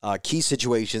key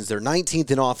situations. They're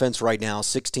 19th in offense right now,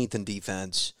 16th in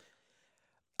defense.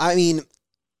 I mean,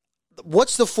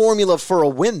 what's the formula for a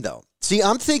win, though? See,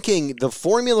 I'm thinking the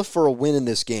formula for a win in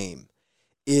this game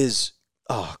is,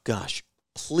 oh, gosh,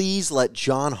 please let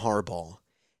John Harbaugh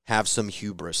have some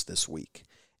hubris this week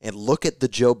and look at the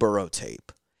Joe Burrow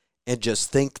tape and just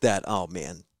think that, oh,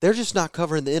 man, they're just not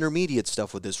covering the intermediate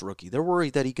stuff with this rookie. They're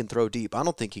worried that he can throw deep. I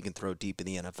don't think he can throw deep in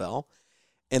the NFL.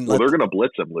 And they're going to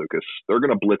blitz him, Lucas. They're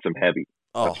going to blitz him heavy.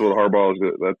 Oh. That's what Harbaugh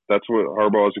is. That's what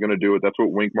Harbaugh is going to do. That's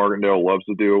what Wink Martindale loves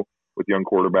to do with young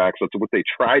quarterbacks. That's what they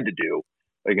tried to do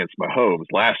against Mahomes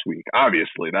last week.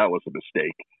 Obviously, that was a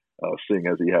mistake, seeing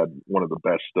as he had one of the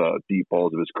best deep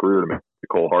balls of his career to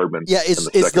Cole Hardman. Yeah, is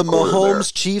the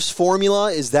Mahomes Chiefs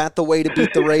formula, is that the way to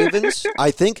beat the Ravens?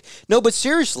 I think. No, but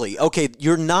seriously, okay,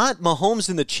 you're not Mahomes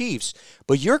and the Chiefs,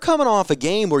 but you're coming off a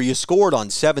game where you scored on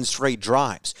 7 straight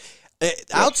drives.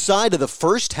 Outside of the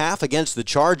first half against the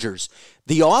Chargers,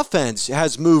 the offense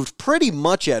has moved pretty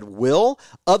much at will,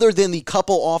 other than the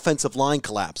couple offensive line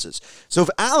collapses. So if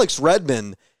Alex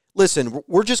Redmond Listen,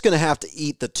 we're just going to have to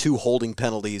eat the 2 holding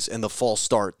penalties and the false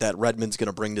start that Redmond's going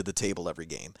to bring to the table every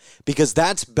game, because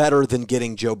that's better than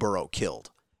getting Joe Burrow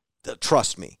killed.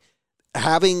 Trust me.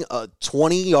 Having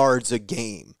 20 yards a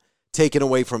game taken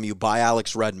away from you by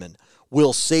Alex Redmond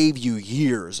will save you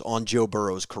years on Joe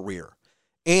Burrow's career.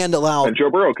 And Joe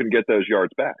Burrow can get those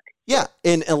yards back. Yeah,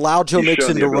 and allow Joe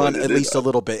Mixon to run at least a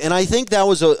little bit. And I think that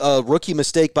was a rookie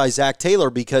mistake by Zach Taylor,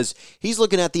 because he's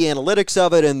looking at the analytics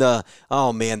of it and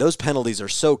oh man, those penalties are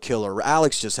so killer.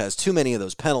 Alex just has too many of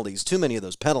those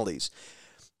penalties.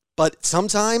 But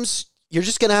sometimes you're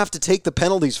just going to have to take the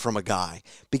penalties from a guy,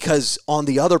 because on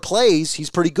the other plays,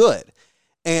 he's pretty good.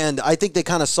 And I think they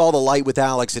kind of saw the light with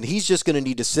Alex, and he's just going to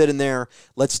need to sit in there.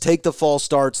 Let's take the false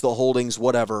starts, the holdings,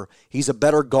 whatever. He's a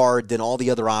better guard than all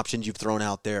the other options you've thrown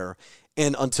out there,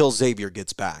 and until Xavier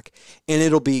gets back. And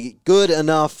it'll be good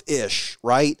enough-ish,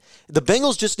 right? The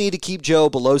Bengals just need to keep Joe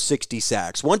below 60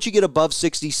 sacks. Once you get above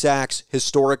 60 sacks,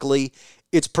 historically,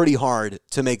 it's pretty hard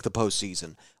to make the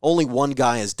postseason. Only one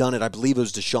guy has done it. I believe it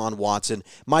was Deshaun Watson.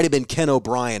 Might have been Ken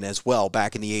O'Brien as well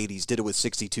back in the 80s. Did it with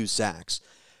 62 sacks.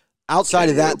 Outside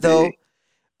of that, though,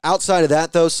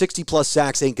 60-plus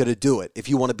sacks ain't going to do it if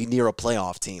you want to be near a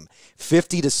playoff team.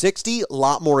 50 to 60, a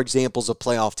lot more examples of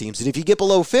playoff teams. And if you get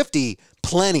below 50,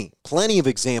 plenty of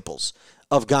examples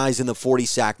of guys in the 40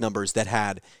 sack numbers that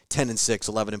had 10-6,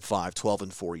 11-5,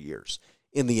 12-4 years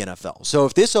in the NFL. So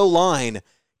if this O-line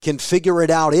can figure it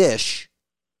out-ish,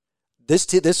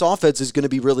 this offense is going to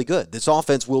be really good. This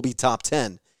offense will be top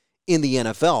 10 in the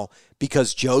NFL,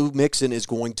 because Joe Mixon is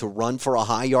going to run for a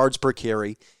high yards per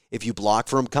carry if you block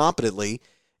for him competently,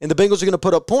 and the Bengals are going to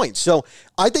put up points. So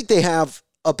I think they have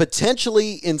a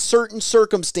potentially, in certain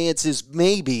circumstances,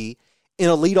 maybe an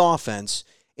elite offense.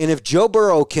 And if Joe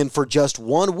Burrow can, for just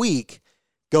 1 week,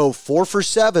 go 4 for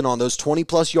 7 on those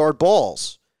 20-plus yard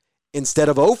balls instead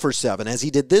of 0 for 7, as he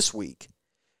did this week,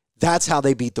 that's how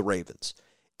they beat the Ravens.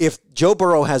 If Joe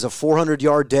Burrow has a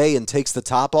 400-yard day and takes the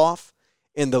top off,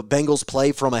 and the Bengals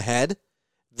play from ahead,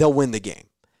 they'll win the game.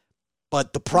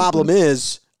 But the problem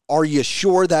is, are you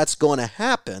sure that's going to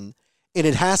happen? And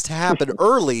it has to happen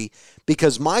early,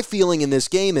 because my feeling in this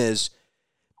game is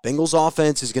Bengals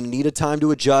offense is going to need a time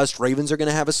to adjust. Ravens are going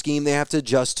to have a scheme they have to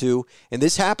adjust to. And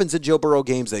this happens in Joe Burrow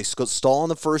games. They stall on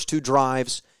the first 2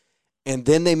 drives, and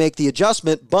then they make the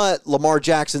adjustment. But Lamar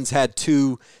Jackson's had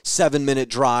 2 7-minute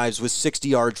drives with 60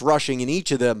 yards rushing in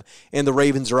each of them, and the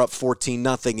Ravens are up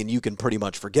 14-0, and you can pretty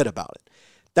much forget about it.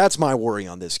 That's my worry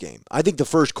on this game. I think the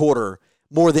first quarter,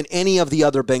 more than any of the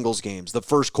other Bengals games, the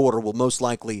first quarter will most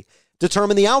likely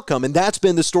determine the outcome, and that's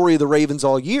been the story of the Ravens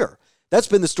all year. That's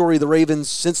been the story of the Ravens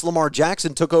since Lamar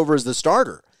Jackson took over as the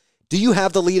starter. Do you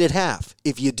have the lead at half?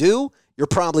 If you do, you're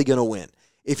probably going to win.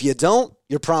 If you don't,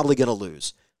 you're probably going to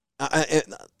lose.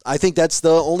 I think that's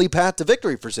the only path to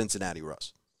victory for Cincinnati,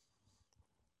 Russ.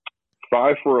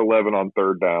 5 for 11 on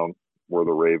third down were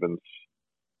the Ravens.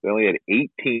 They only had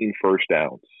 18 first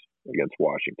downs against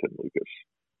Washington, Lucas.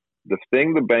 The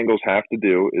thing the Bengals have to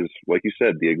do is, like you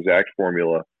said, the exact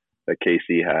formula that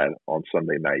KC had on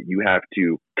Sunday night. You have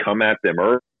to come at them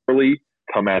early,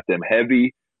 come at them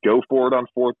heavy, go for it on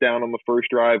 4th down on the first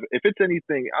drive. If it's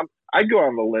anything, I'd go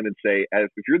on the limb and say,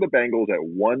 if you're the Bengals at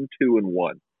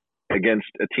 1-2-1, against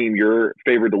a team you're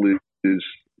favored to lose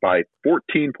by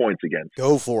 14 points against,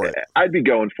 go for it. I'd be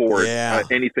going for it.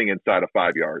 Anything inside of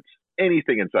 5 yards.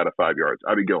 Anything inside of 5 yards,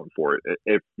 I'd be going for it.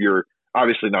 If you're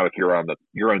obviously not if you're on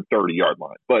your own 30-yard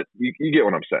line, but you get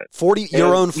what I'm saying.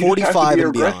 Your own 45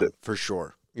 and beyond, for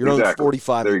sure. Your own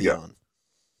 45 and beyond.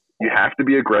 You have to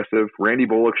be aggressive. Randy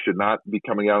Bullock should not be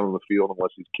coming out on the field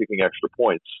unless he's kicking extra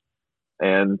points,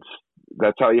 and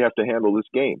that's how you have to handle this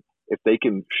game. If they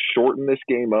can shorten this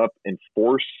game up and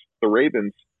force the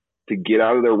Ravens to get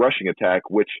out of their rushing attack,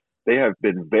 which they have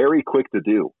been very quick to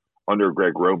do under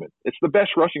Greg Roman. It's the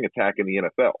best rushing attack in the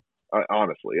NFL,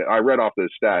 honestly. I read off those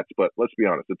stats, but let's be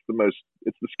honest,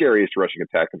 it's the scariest rushing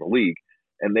attack in the league,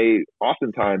 and they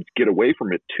oftentimes get away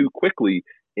from it too quickly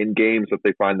in games that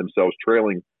they find themselves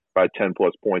trailing by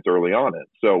 10-plus points early on it.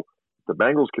 So the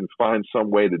Bengals can find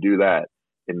some way to do that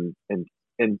and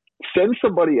send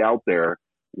somebody out there.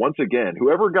 Once again,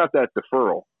 whoever got that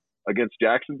deferral against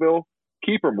Jacksonville,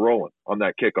 keep them rolling on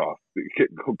that kickoff,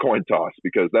 coin toss,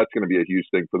 because that's going to be a huge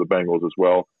thing for the Bengals as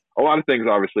well. A lot of things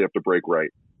obviously have to break right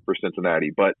for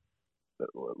Cincinnati. But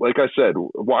like I said,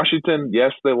 Washington,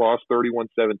 yes, they lost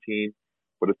 31-17.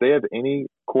 But if they have any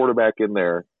quarterback in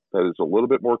there that is a little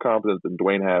bit more competent than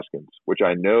Dwayne Haskins, which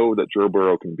I know that Joe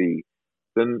Burrow can be,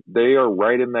 then they are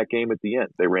right in that game at the end.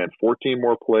 They ran 14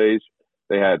 more plays.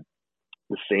 They had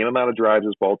the same amount of drives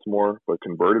as Baltimore, but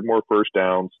converted more first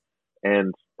downs.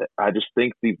 And I just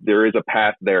think there is a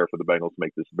path there for the Bengals to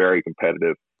make this very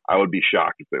competitive. I would be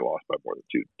shocked if they lost by more than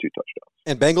two touchdowns.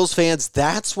 And Bengals fans,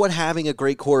 that's what having a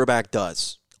great quarterback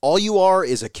does. All you are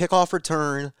is a kickoff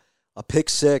return, a pick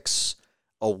six,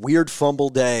 a weird fumble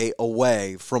day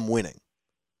away from winning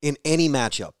in any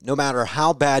matchup, no matter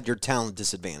how bad your talent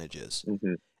disadvantage is.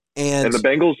 Mm-hmm. And the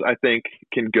Bengals, I think,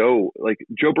 can go, like,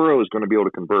 Joe Burrow is going to be able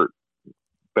to convert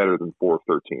better than 4 of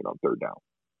 13 on third down,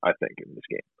 I think, in this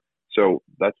game. So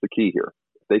that's the key here.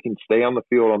 If they can stay on the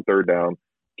field on third down,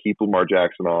 keep Lamar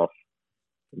Jackson off,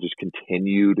 and just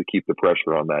continue to keep the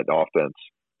pressure on that offense,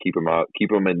 keep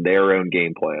them in their own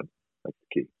game plan. That's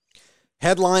the key.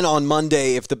 Headline on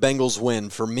Monday, if the Bengals win,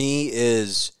 for me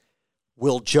is,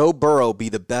 will Joe Burrow be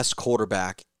the best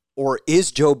quarterback, or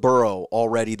is Joe Burrow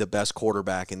already the best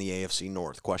quarterback in the AFC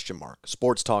North? ?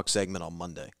 Sports Talk segment on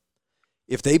Monday.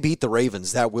 If they beat the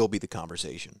Ravens, that will be the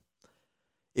conversation.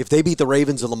 If they beat the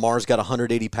Ravens and Lamar's got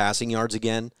 180 passing yards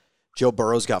again, Joe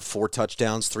Burrow's got 4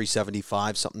 touchdowns,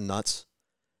 375, something nuts.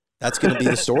 That's going to be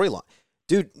the storyline.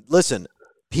 Dude, listen,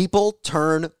 people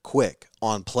turn quick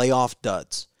on playoff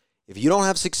duds. If you don't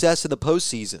have success in the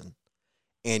postseason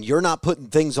and you're not putting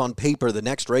things on paper the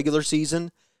next regular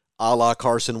season, a la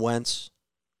Carson Wentz,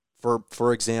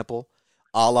 for example,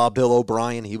 a la Bill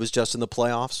O'Brien, he was just in the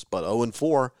playoffs, but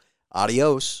 0-4,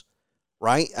 adios,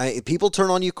 right? People turn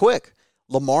on you quick.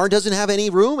 Lamar doesn't have any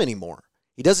room anymore.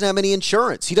 He doesn't have any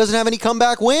insurance. He doesn't have any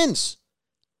comeback wins.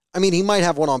 I mean, he might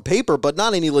have one on paper, but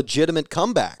not any legitimate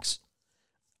comebacks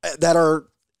that are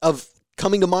of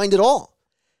coming to mind at all.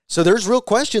 So there's real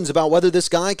questions about whether this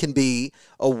guy can be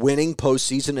a winning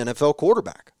postseason NFL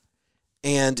quarterback.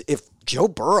 And if Joe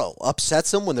Burrow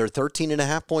upsets them when they're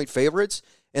 13.5-point favorites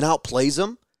and outplays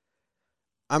them,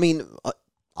 I mean,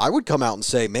 I would come out and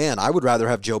say, man, I would rather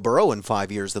have Joe Burrow in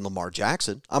 5 years than Lamar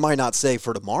Jackson. I might not say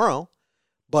for tomorrow,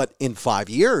 but in 5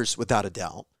 years, without a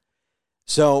doubt.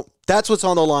 So that's what's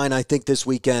on the line, I think, this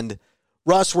weekend.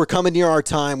 Russ, we're coming near our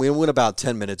time. We went about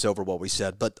 10 minutes over what we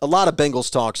said, but a lot of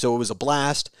Bengals talk, so it was a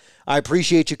blast. I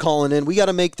appreciate you calling in. We got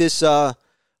to make this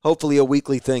hopefully a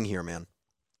weekly thing here, man.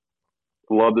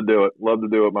 Love to do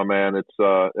it, my man. It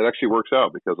actually works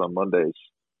out because on Mondays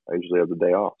I usually have the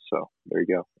day off, so there you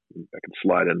go. I can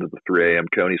slide into the 3 AM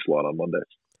Coney slot on Mondays.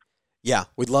 Yeah,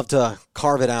 we'd love to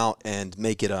carve it out and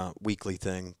make it a weekly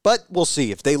thing. But we'll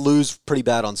see. If they lose pretty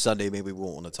bad on Sunday, maybe we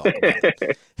won't want to talk about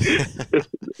it.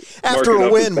 After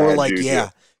a win, we're like, yeah,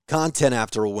 content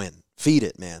after a win. Feed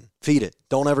it, man. Feed it.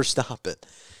 Don't ever stop it.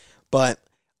 But,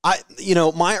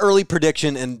 my early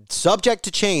prediction, and subject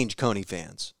to change, Coney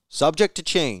fans, subject to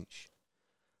change,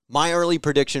 my early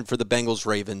prediction for the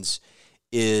Bengals-Ravens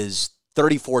is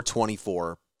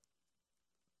 34-24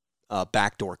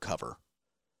 backdoor cover.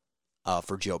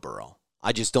 For Joe Burrow.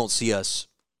 I just don't see us.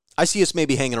 I see us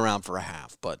maybe hanging around for a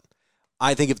half, but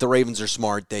I think if the Ravens are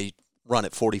smart, they run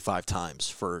it 45 times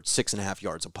for 6.5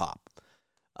 yards a pop.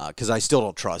 Because I still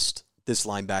don't trust this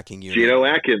linebacking unit. Geno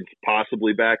Atkins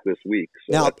possibly back this week,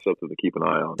 so now, that's something to keep an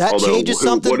eye on. That changes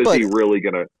something.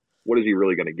 What is he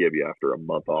really gonna give you after a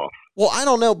month off? Well, I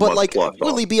don't know, but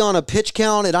will he be on a pitch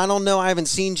count? And I don't know. I haven't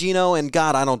seen Geno, and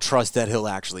God, I don't trust that he'll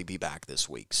actually be back this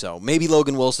week. So maybe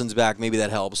Logan Wilson's back. Maybe that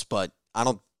helps, but I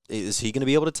don't. Is he going to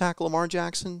be able to tackle Lamar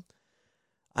Jackson?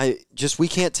 We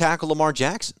can't tackle Lamar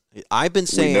Jackson. I've been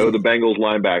saying. We know the Bengals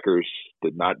linebackers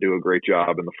did not do a great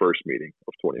job in the first meeting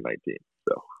of 2019.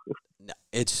 So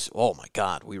oh my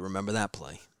God, we remember that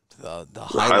play. The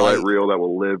highlight reel that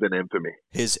will live in infamy.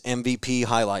 His MVP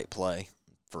highlight play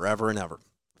forever and ever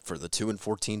for the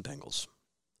 2-14 Bengals.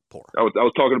 Poor. I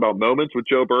was talking about moments with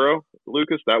Joe Burrow,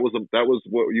 Lucas. That was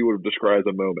what you would describe as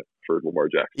a moment for Lamar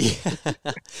Jackson.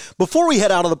 Yeah. Before we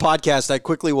head out of the podcast, I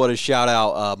quickly want to shout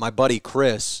out my buddy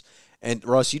Chris. And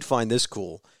Russ, you'd find this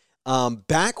cool.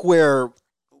 Back where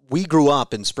we grew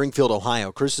up in Springfield,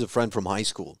 Ohio, Chris is a friend from high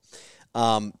school.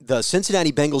 The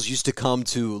Cincinnati Bengals used to come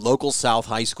to local South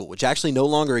High School, which actually no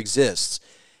longer exists.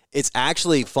 It's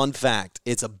actually, fun fact,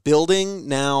 it's a building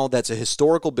now that's a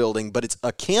historical building, but it's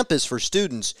a campus for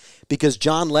students because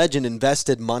John Legend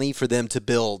invested money for them to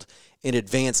build an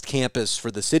advanced campus for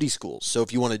the city schools. So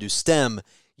if you want to do STEM,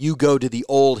 you go to the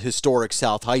old historic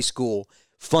South High School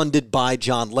funded by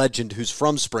John Legend, who's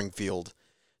from Springfield,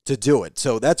 to do it.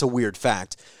 So that's a weird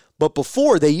fact. But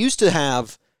before, they used to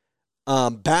have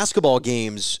basketball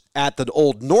games at the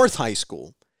old North High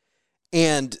School.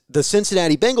 And the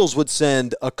Cincinnati Bengals would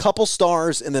send a couple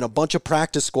stars and then a bunch of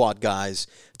practice squad guys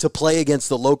to play against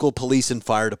the local police and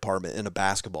fire department in a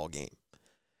basketball game.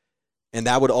 And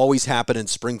that would always happen in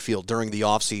Springfield during the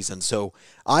offseason. So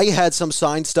I had some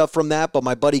signed stuff from that, but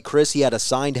my buddy Chris, he had a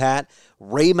signed hat.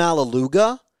 Ray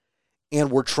Malaluga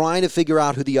and we're trying to figure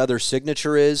out who the other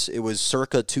signature is. It was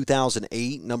circa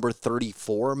 2008, number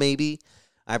 34 maybe.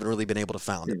 I haven't really been able to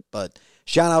find it, but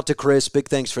shout out to Chris. Big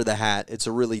thanks for the hat. It's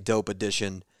a really dope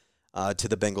addition to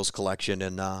the Bengals collection.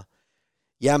 And,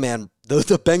 yeah, man, the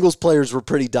Bengals players were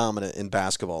pretty dominant in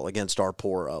basketball against our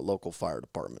poor local fire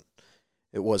department.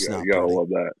 It was not you gotta pretty. love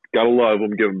that. Gotta love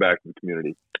them giving back to the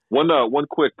community. One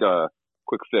quick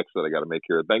fix that I got to make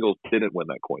here. The Bengals didn't win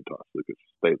that coin toss, Lucas.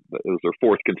 It was their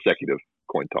fourth consecutive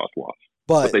coin toss loss,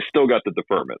 but they still got the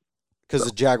deferment because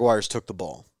the Jaguars took the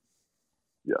ball.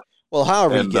 Yes. Well,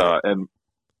 however you get it. And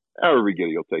however we get it,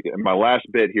 you'll take it. And my last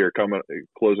bit here,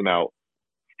 closing out.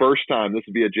 First time, this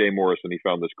is via Jay Morrison. He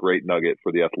found this great nugget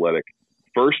for The Athletic.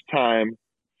 First time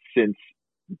since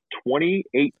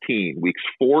 2018, weeks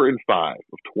 4 and 5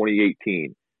 of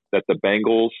 2018, that the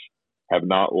Bengals have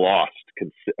not lost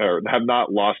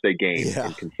a game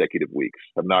in consecutive weeks.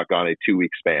 Have not gone a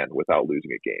 2-week span without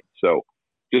losing a game. So,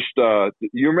 just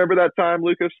you remember that time,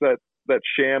 Lucas? That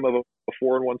sham of a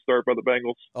 4-1 start by the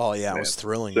Bengals? Oh, yeah, man. It was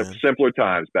thrilling, man. Simpler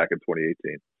times back in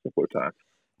 2018. Simpler times.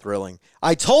 Thrilling.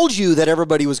 I told you that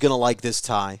everybody was going to like this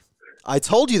tie. I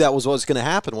told you that was what's going to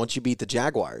happen once you beat the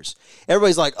Jaguars.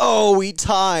 Everybody's like, oh, we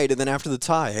tied. And then after the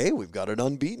tie, hey, we've got an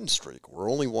unbeaten streak. We're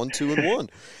only 1-2-1.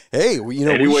 Hey, we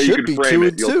should be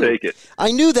 2-2.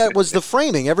 I knew that was the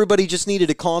framing. Everybody just needed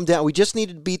to calm down. We just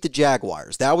needed to beat the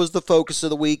Jaguars. That was the focus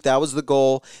of the week. That was the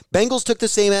goal. Bengals took the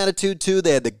same attitude, too.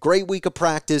 They had the great week of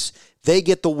practice. They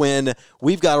get the win.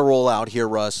 We've got to roll out here,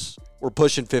 Russ. We're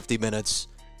pushing 50 minutes.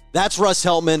 That's Russ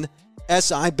Heltman,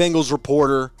 SI Bengals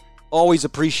reporter. Always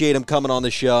appreciate him coming on the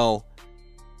show.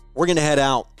 We're going to head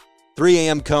out. 3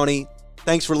 AM Coney.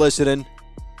 Thanks for listening.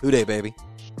 Hoo day, baby.